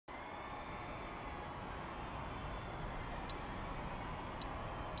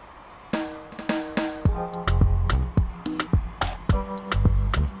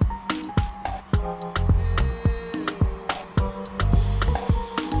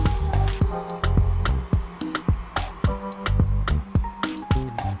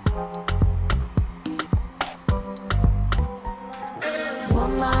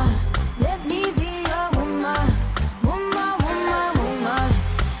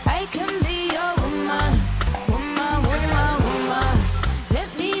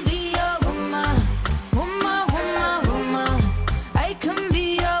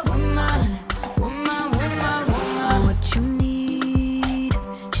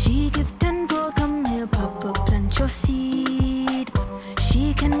proceed.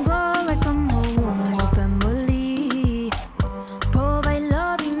 She can grow right from her womb or family. Provide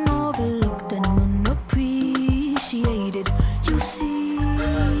loving overlooked and unappreciated. You see,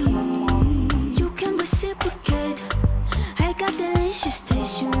 you can reciprocate. I got delicious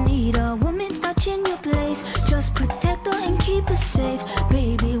taste. You need a woman's touch in your place. Just protect her and keep her safe.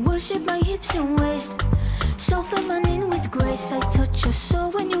 Baby, worship my hips and waist. So feminine with grace. I touch your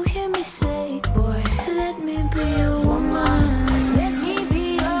soul when you hear me say, boy, let me be a woman. Let me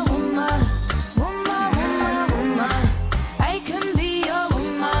be a woman. Woman, woman, woman. I can be a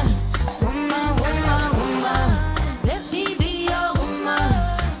woman. Woman, woman, woman. Let me be a woman.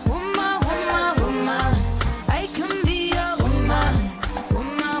 Woman, woman, woman. I can be a woman.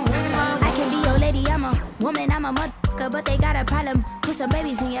 Woman, woman. I can be your lady, I'm a woman, I'm a motherfucker, but they got a problem. Put some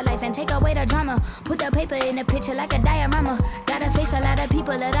babies in your life and take away the drama. Put the paper in the picture like a diorama. Gotta face a lot of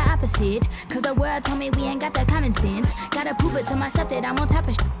people of the opposite, cause the world told me we ain't got the common sense. Gotta prove it to myself that I'm on top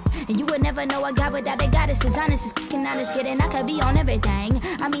of shit. And you would never know a guy without a goddess. As honest as fucking honest, kidding. I could be on everything.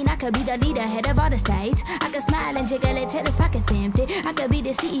 I mean, I could be the leader, head of all the states. I could smile and jiggle it till his pockets empty. I could be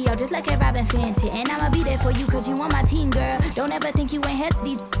the CEO just like a Robin Fenty. And I'ma be there for you cause you on my team, girl. Don't ever think you ain't had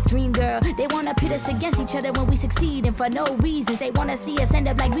these dream, girl. They wanna pit us against each other when we succeed, and for no reasons. They wanna see us end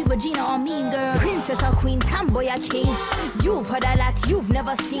up like we Regina or Mean Girl. Princess or queen, tomboy or king. You've heard a lot you've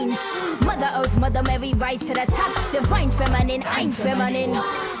never seen. Mother Earth, Mother Mary, rise to the top. Divine feminine, I'm feminine.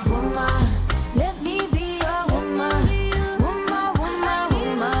 Woman.